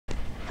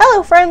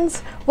Hello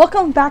friends,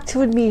 welcome back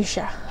to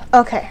Amnesia.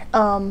 Okay,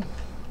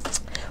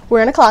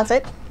 we're in a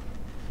closet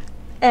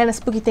and a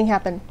spooky thing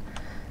happened.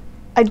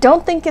 I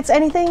don't think it's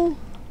anything,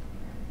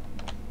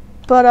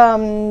 but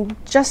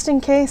just in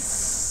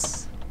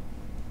case,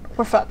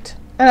 we're fucked.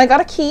 And I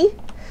got a key.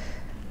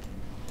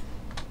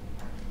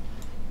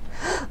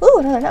 Ooh,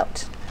 another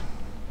note.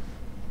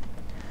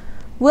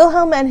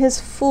 Wilhelm and his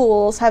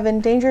fools have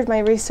endangered my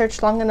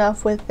research long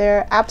enough with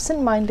their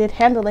absent-minded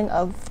handling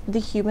of the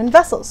human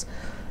vessels.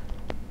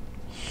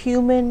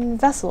 Human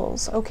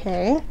vessels,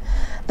 okay.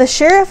 The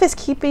sheriff is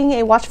keeping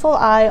a watchful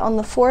eye on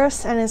the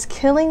forest and is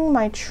killing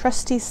my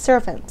trusty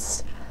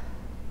servants.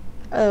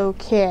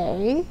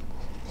 Okay.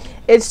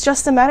 It's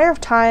just a matter of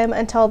time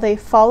until they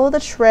follow the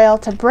trail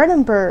to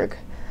Brennenburg.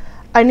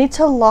 I need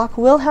to lock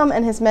Wilhelm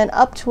and his men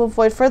up to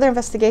avoid further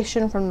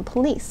investigation from the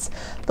police.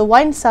 The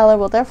wine cellar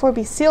will therefore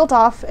be sealed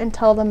off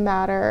until the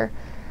matter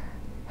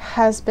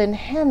has been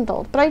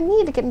handled. But I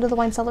need to get into the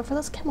wine cellar for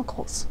those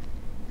chemicals.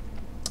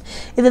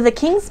 Either the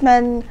king's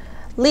men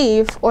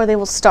leave or they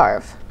will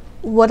starve.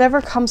 Whatever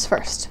comes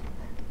first.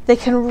 They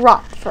can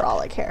rot for all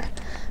I care.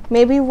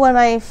 Maybe when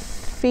I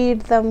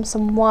feed them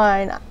some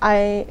wine,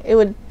 it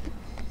would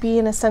be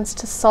in a sense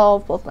to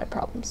solve both my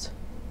problems.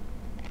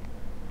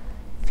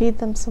 Feed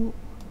them some...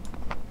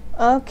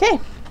 Okay.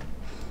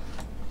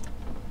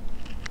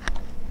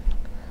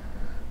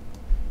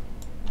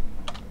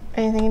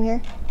 Anything in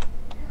here?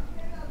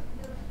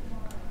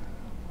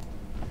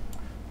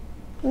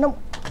 Nope.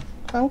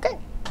 Okay.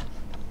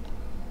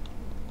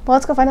 Well,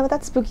 let's go find out what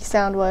that spooky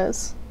sound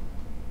was.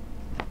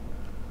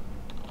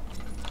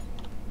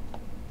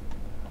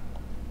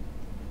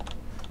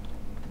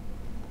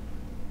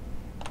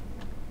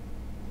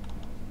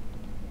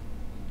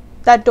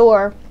 That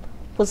door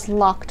was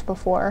locked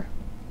before.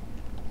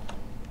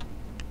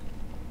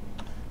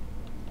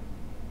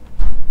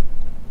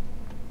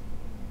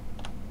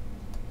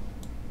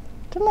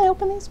 Didn't I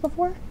open these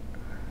before?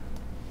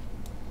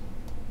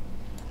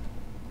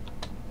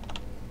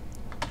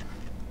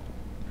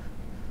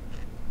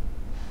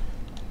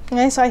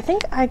 Okay, so I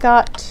think I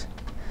got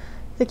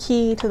the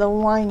key to the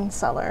wine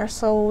cellar,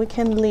 so we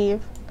can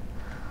leave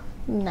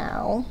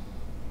now.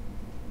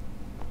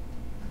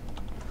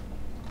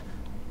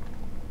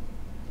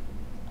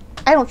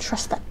 I don't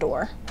trust that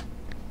door.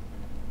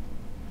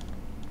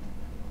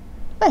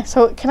 Okay,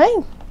 so can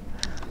I...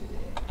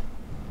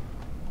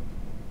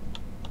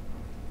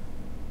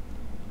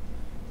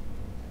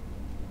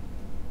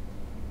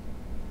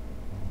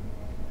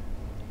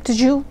 Did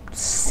you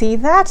see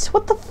that?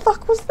 What the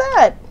fuck was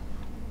that?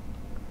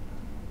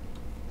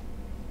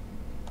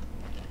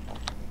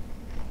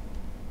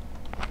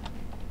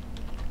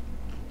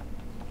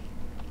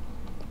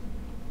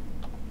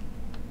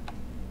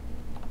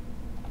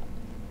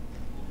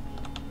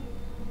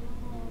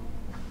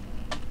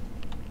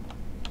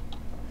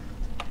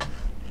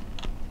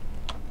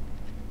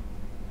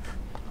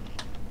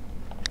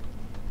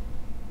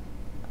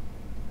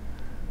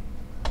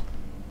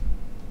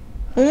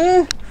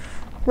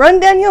 Run,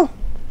 Daniel!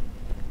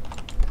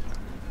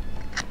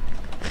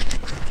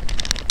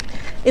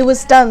 It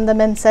was done, the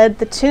men said.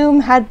 The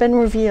tomb had been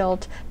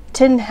revealed.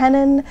 Tin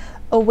Hennen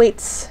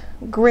awaits,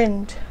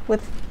 grinned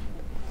with...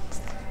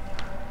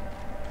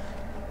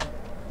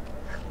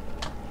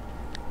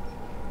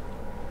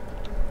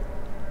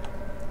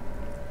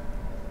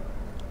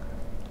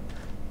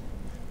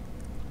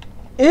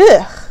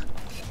 Ugh!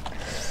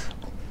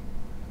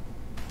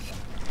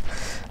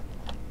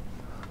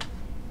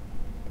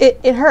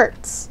 It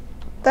hurts.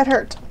 That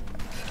hurt.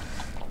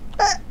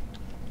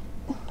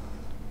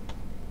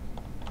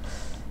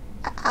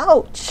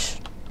 Ouch.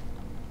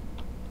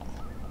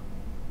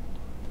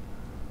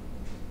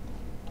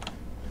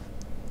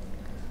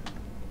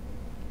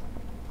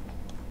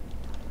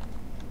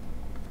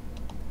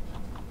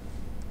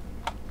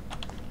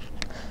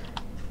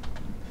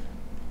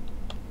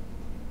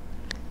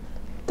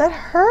 That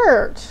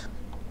hurt.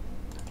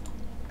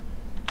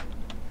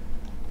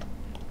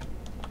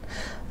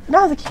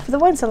 No, the key for the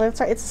wine cellar.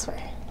 That's right. It's this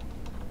way.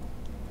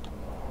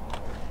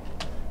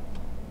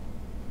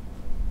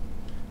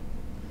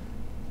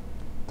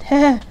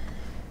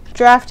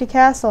 Drafty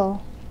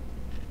castle.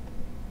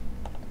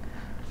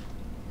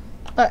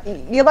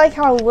 You like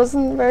how I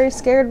wasn't very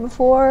scared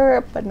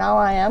before, but now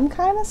I am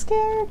kind of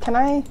scared? Can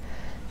I?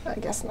 I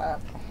guess not.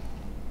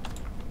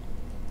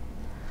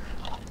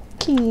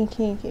 Key.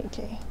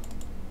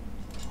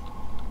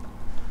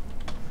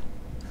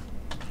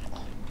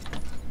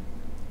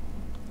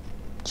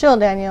 Chill,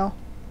 Daniel.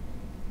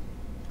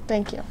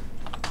 Thank you.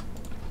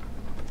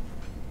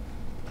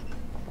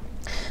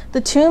 The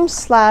tomb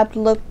slab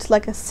looked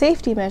like a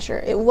safety measure.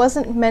 It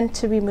wasn't meant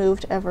to be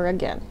moved ever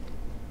again.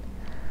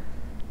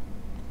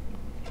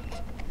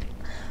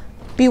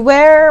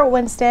 Beware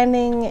when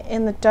standing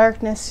in the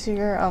darkness.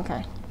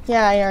 Okay.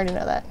 Yeah, I already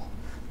know that.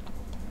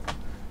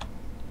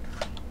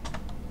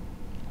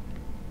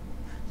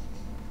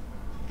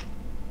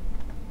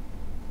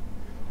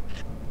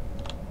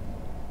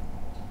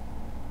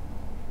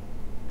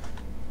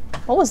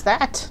 What was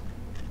that?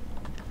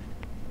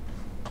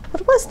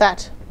 What was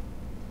that?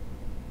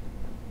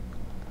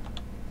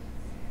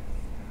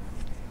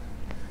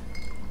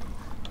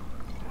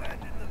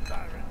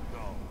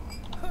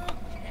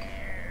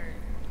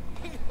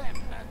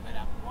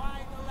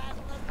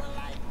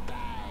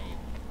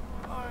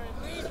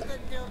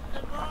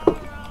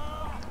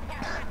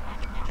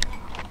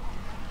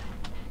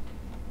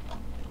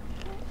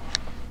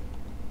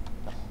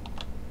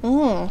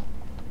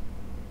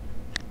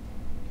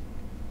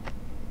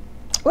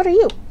 What are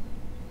you?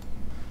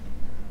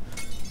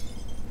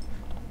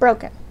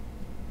 Broken.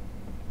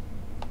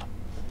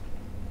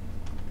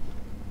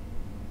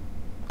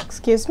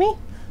 Excuse me?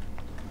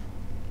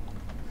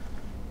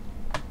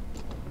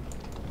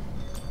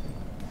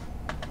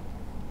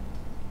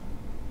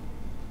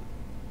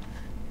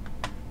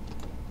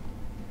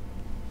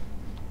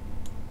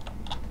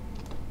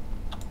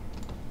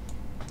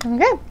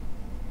 Okay.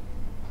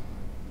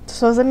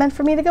 So was it meant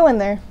for me to go in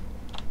there?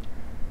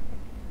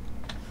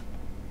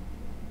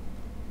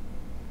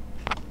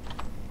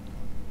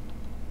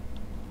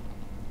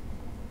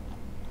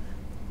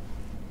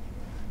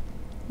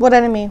 What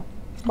enemy?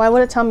 Why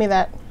would it tell me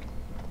that?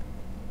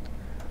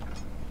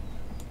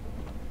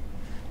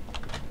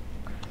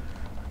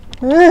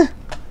 Ugh.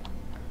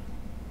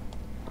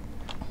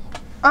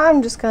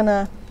 I'm just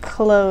gonna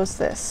close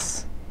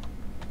this.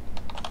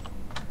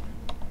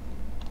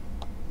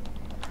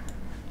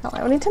 Oh, I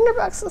don't need tinder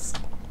boxes.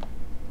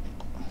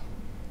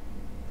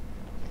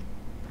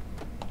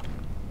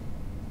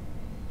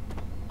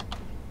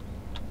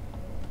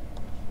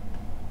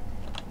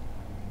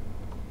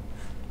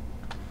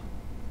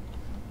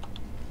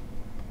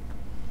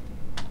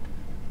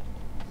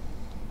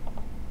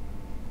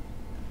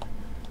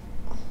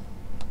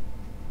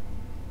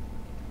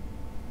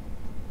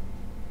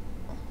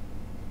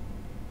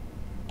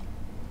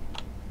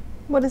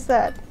 What is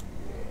that?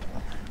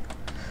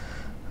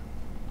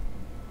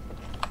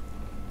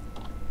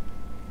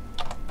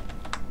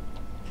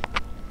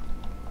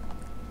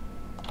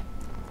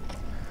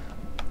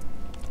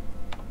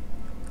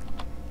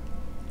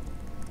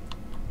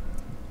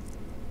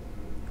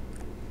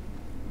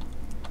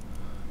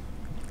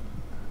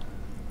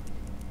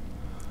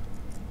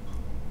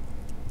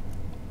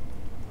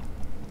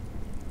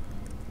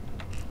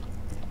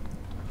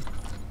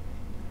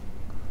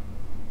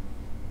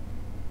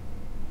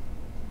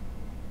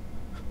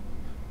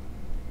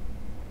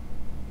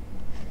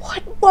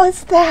 What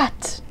was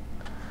that?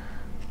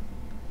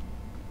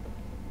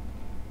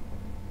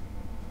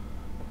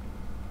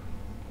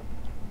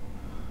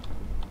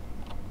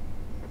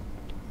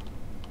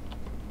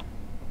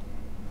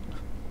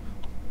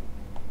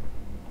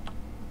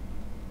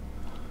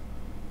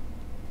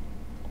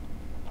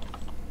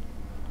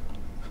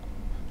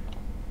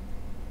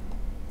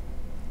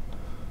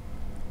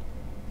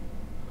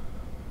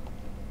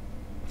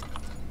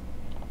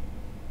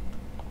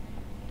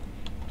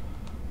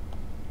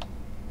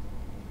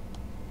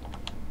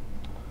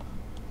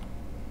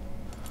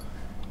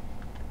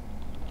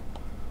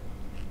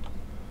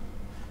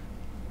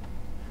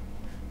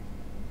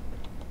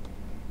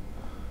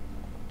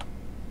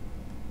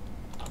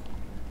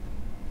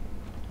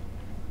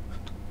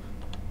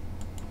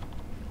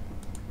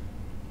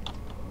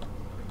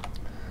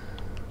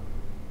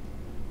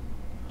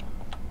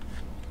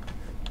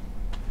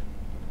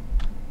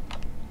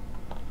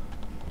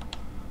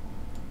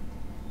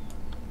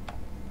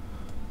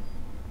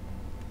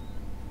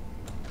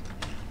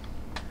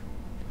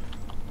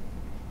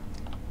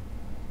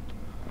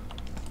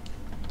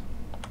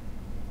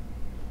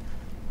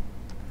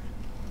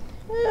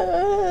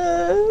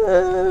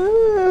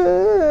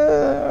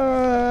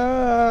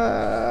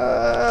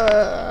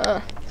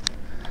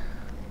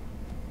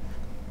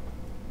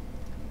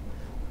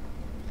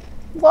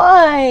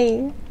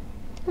 Why?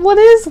 What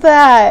is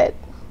that?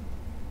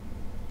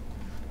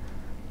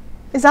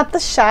 Is that the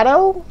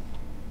shadow?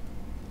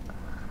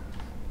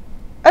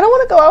 I don't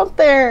want to go out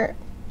there.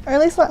 Or at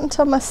least not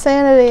until my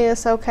sanity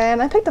is okay.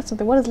 And I picked up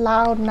something. What is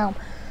loud now?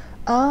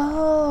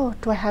 Oh,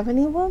 do I have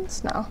any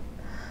wounds? No.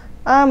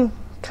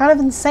 Kind of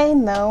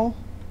insane though.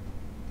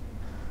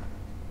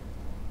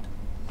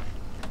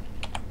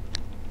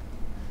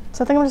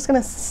 So I think I'm just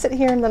gonna sit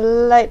here in the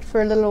light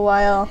for a little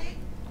while.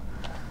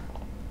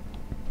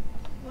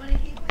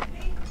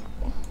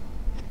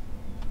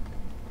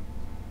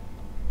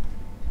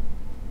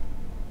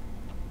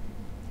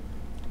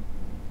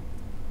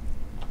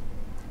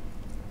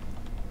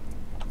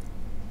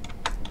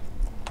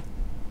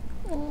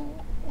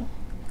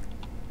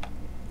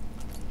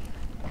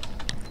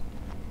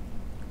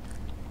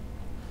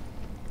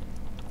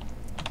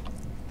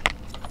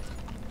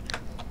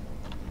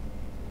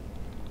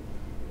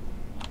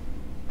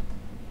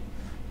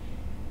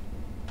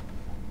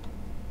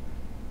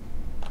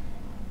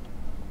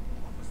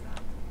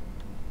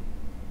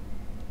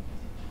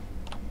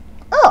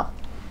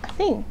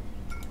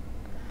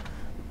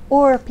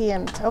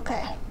 Orpient,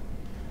 okay.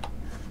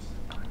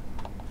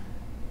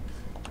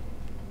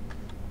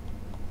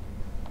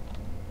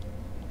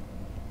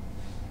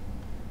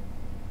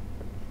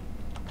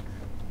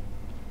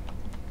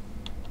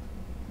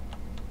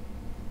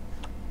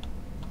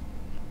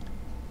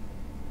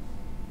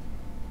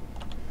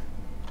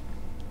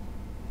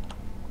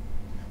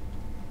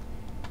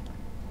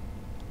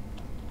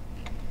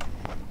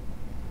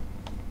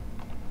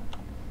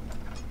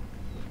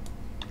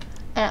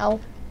 Ow.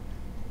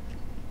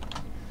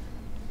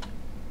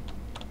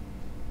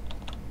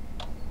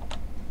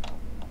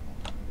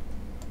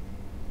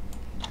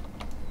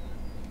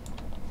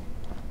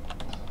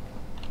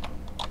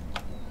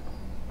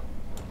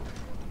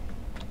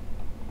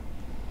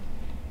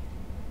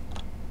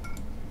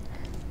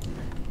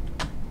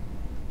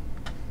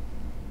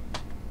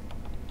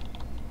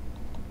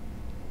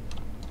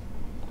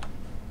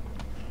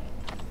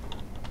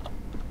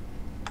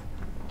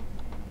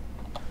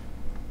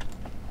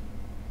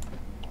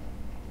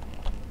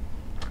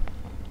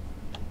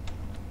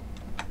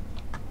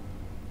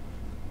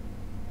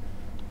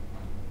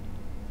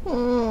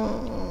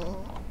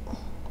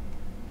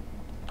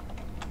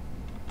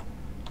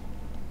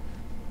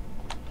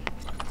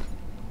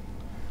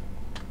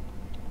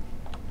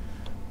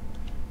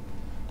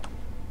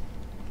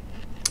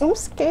 I'm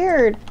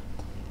scared.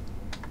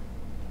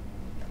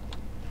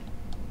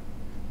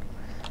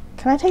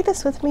 Can I take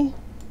this with me?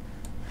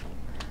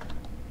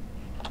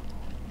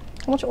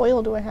 How much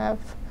oil do I have?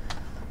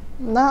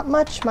 Not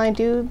much, my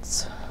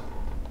dudes.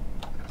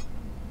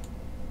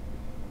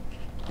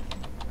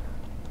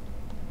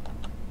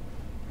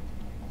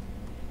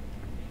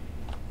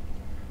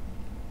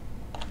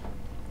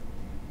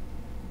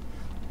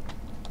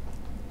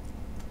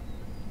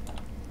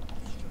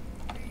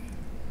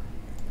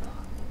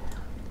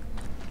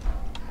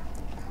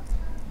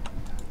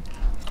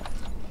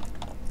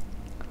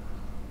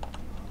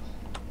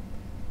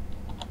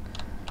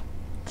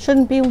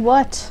 Shouldn't be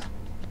what?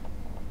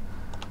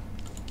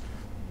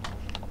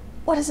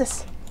 What is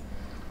this?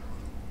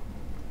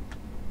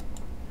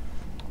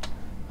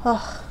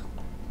 Oh,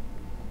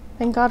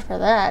 thank God for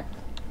that.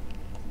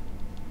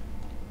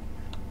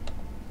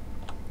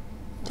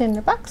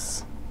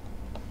 $10.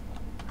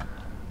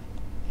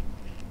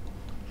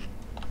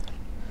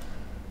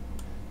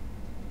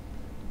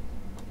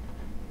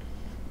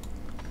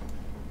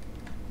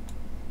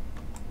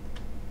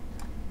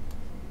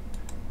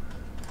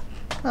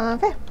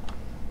 Okay.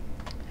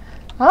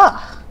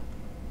 Ah.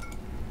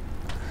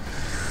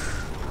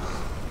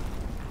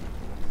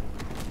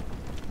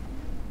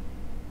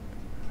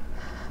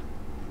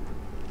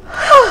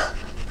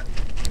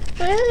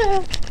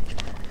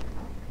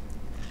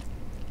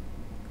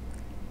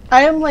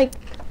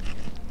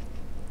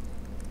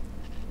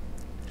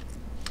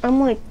 I'm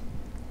like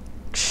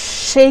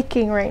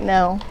shaking right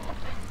now.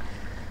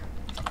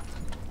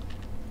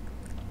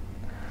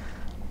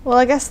 Well,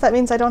 I guess that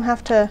means I don't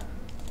have to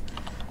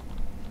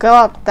go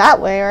out that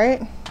way,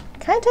 right?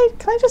 Can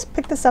I just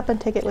pick this up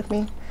and take it with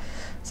me?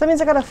 So that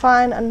means I gotta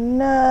find another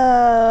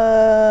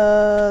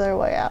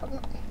way out.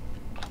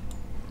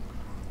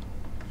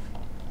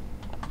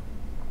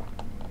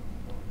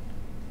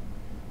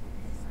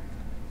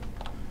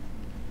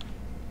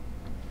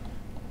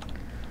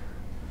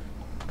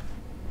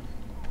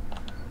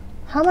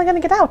 How am I gonna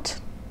get out?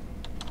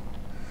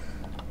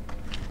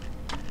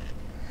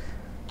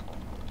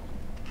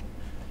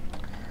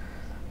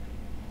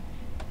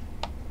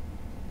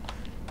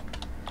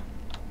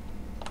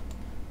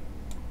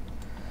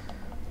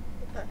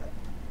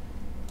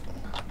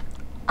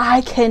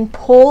 I can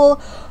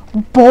pull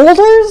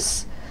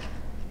boulders?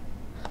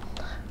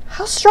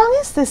 How strong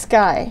is this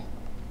guy?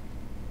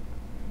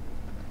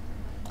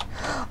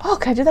 Oh,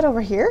 can I do that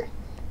over here?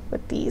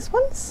 With these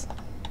ones?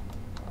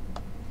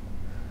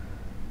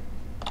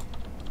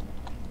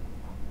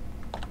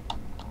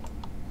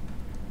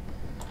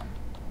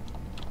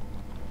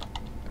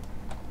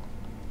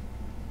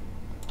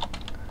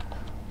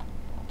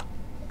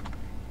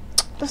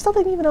 There's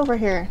nothing even over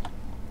here.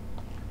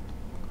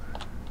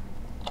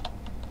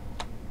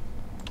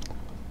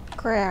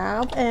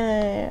 Grab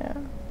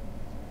and...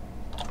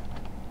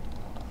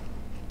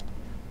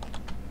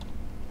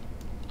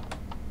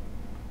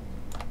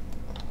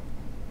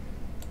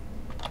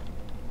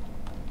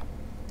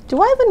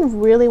 Do I even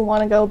really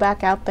want to go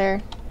back out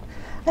there?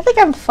 I think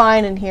I'm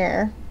fine in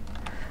here.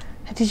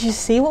 Did you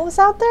see what was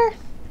out there?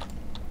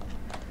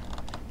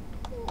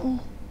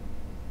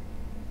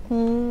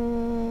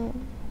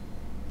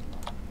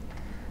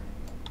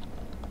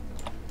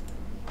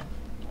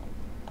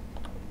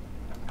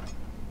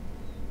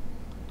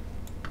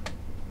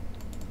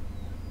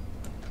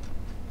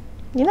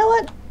 You know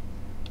what?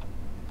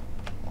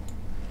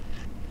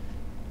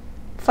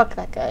 Fuck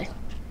that guy.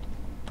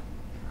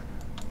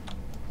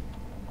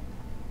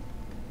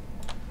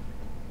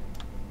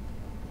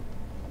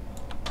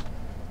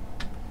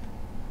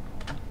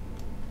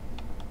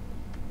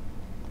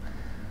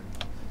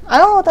 I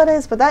don't know what that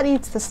is, but that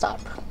needs to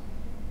stop.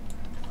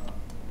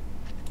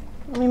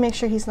 Let me make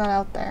sure he's not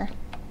out there.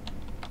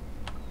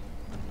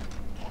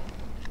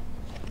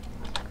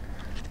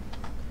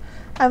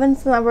 Evidence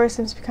in the library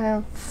seems to be kind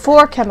of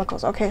 4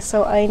 chemicals. Okay,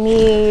 so I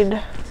need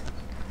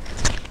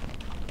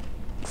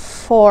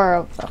 4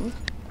 of them.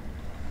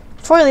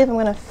 Before I leave, I'm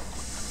gonna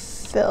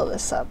fill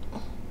this up.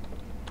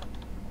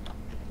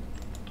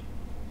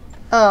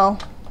 Oh.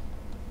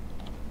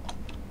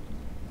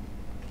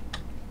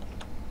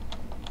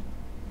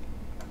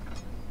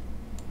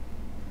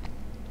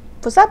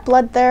 Was that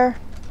blood there?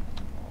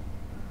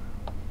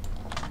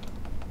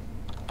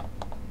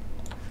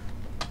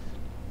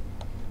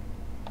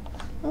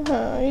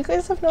 You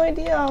guys have no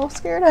idea how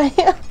scared I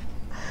am.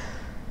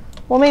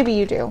 Well, maybe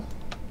you do.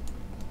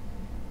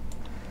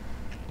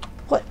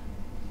 What?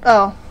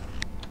 Oh.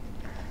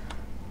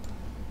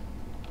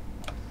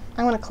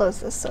 I'm gonna close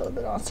this so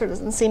the monster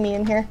doesn't see me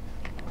in here.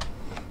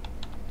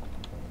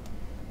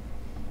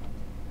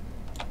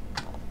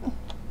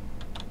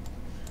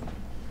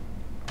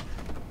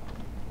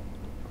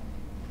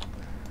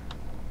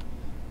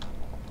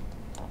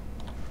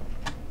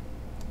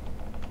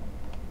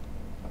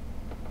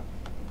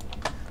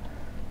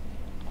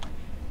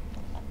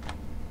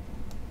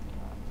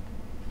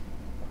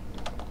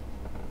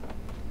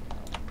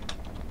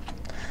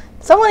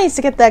 Someone needs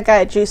to get that guy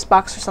a juice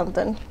box or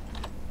something.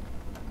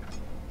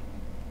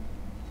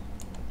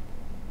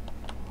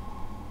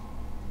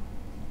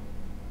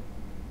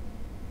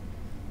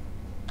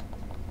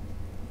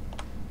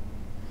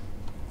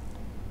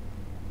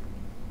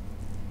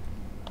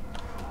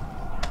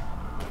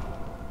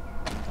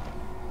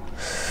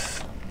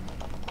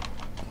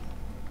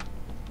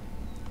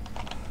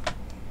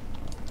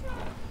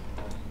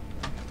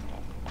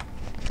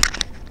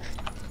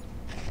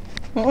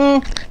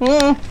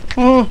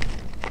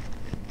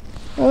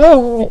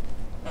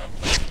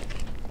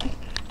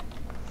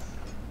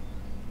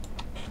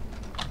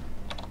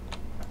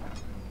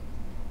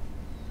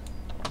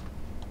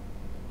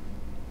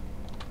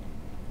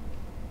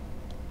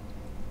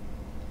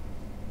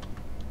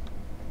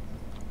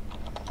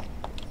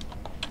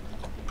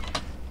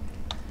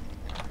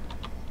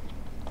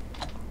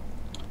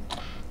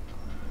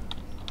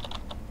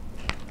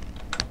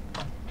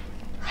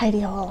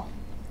 Heidi Hall.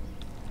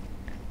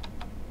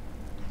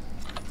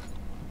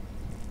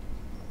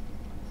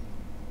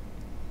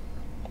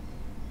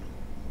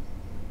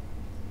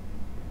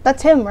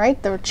 That's him, right?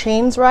 There were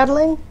chains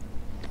rattling.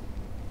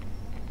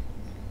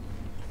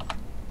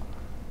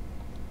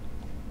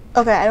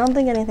 Okay, I don't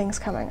think anything's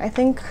coming. I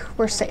think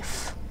we're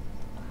safe.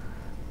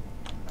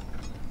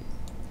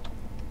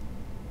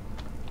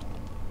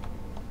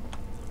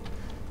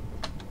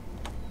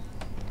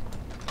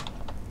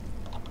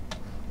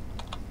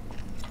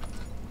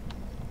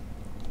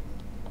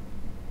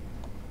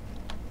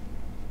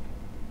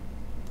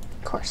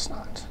 Of course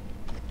not.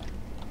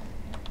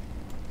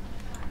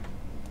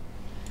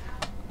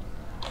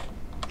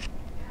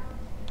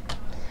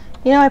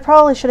 You know, I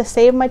probably should have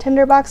saved my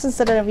tinder box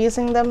instead of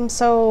using them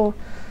so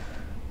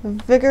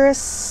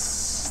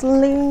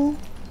vigorously.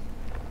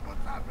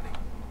 What's happening?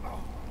 Oh,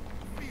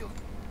 it feels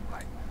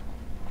like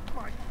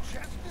my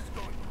chest is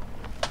going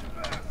to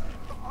burst.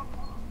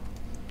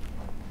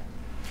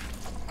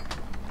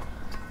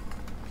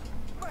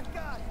 My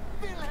God,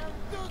 Wilhelm,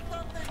 do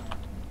something!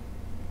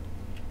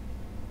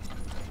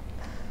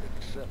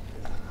 Accept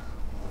it.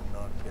 We're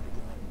not getting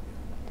out of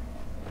here.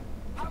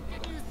 How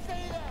can you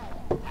say that?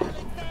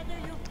 Alexander,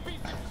 you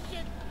piece of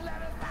shit! Let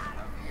us out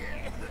of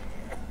here!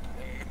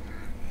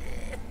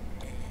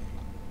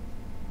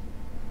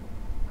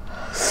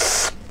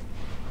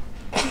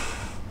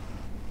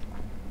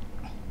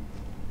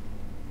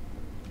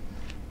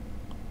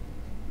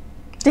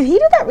 Did he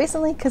do that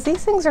recently? Because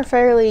these things are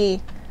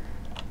fairly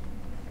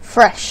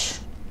fresh.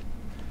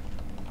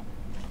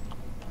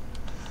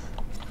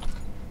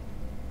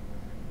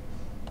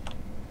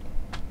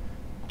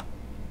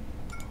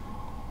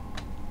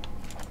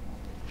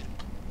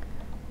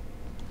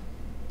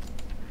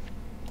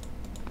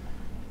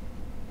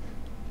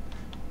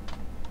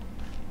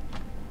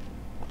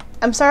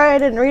 I'm sorry I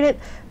didn't read it,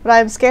 but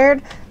I'm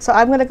scared, so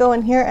I'm going to go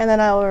in here and then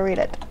I will read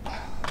it.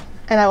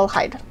 And I will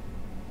hide.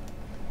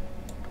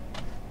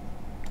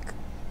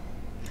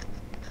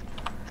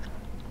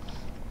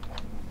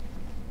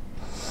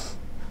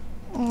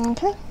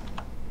 Okay.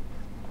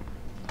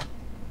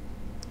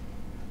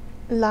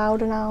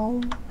 Loud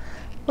now.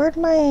 Where'd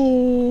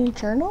my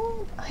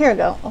journal? Here we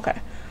go. Okay.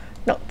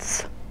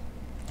 Notes.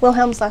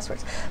 Wilhelm's last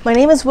words. My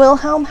name is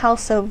Wilhelm,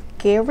 House of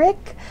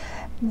Gerick.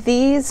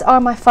 These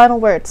are my final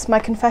words, my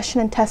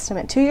confession and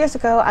testament. 2 years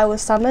ago, I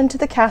was summoned to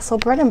the castle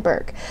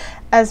Brennenburg.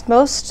 As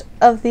most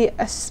of the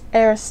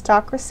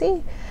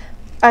aristocracy,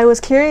 I was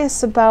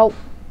curious about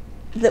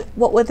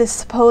what would this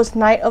supposed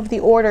knight of the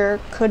order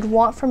could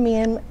want from me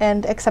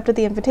and accepted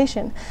the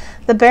invitation.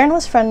 The baron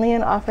was friendly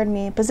and offered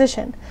me a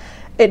position.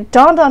 It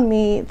dawned on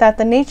me that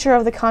the nature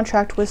of the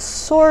contract was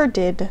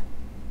sordid.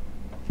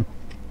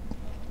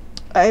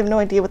 I have no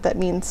idea what that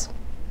means.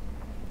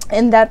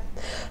 And that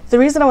the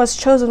reason I was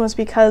chosen was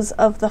because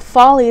of the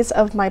follies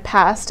of my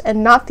past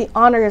and not the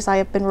honors I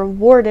have been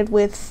rewarded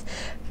with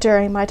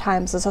during my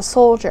times as a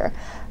soldier.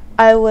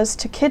 I was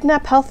to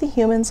kidnap healthy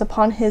humans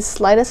upon his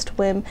slightest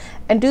whim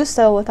and do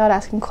so without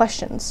asking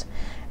questions.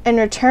 In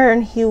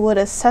return, he would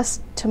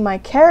assess to my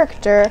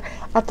character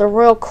at the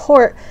royal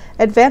court,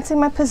 advancing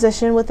my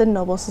position within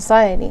noble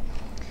society.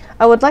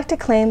 I would like to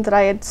claim that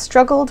I had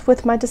struggled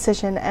with my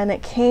decision and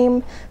it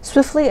came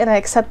swiftly and I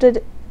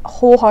accepted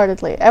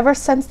wholeheartedly. Ever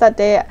since that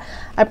day,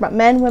 I brought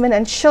men, women,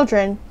 and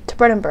children to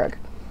Brennenburg.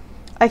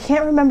 I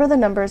can't remember the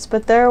numbers,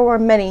 but there were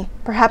many,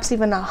 perhaps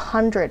even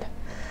 100,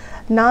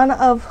 none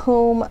of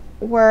whom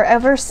were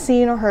ever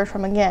seen or heard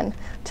from again.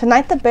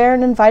 Tonight the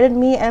baron invited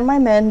me and my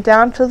men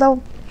down to the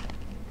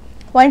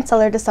wine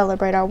cellar to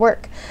celebrate our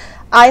work.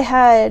 I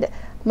had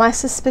my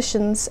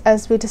suspicions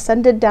as we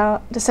descended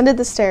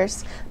the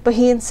stairs, but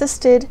he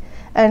insisted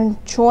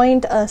and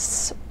joined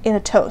us in a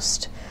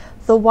toast.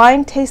 The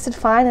wine tasted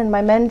fine and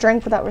my men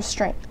drank without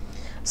restraint.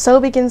 So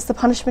begins the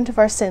punishment of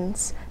our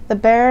sins. The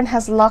baron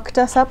has locked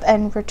us up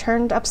and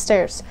returned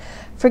upstairs.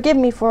 Forgive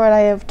me for what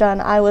I have done.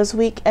 I was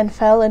weak and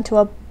fell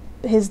into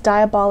his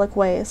diabolic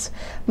ways.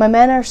 My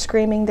men are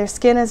screaming. Their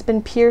skin has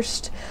been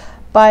pierced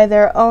by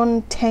their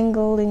own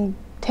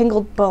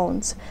tangled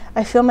bones.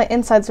 I feel my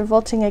insides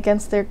revolting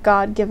against their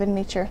God-given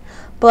nature.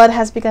 Blood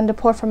has begun to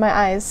pour from my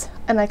eyes,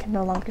 and I can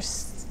no longer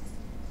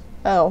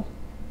Oh.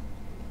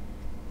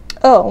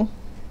 Oh.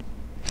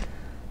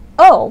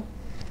 Oh.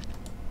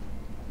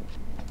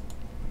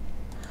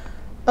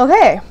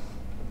 Okay.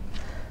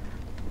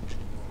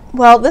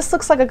 Well, this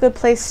looks like a good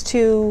place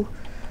to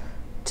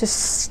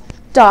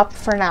stop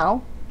for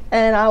now,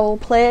 and I will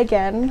play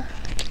again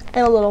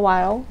in a little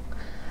while.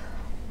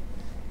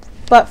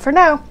 But for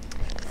now,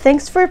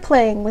 thanks for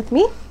playing with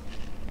me,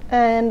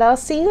 and I'll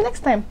see you next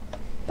time.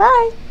 Bye.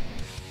 Bye.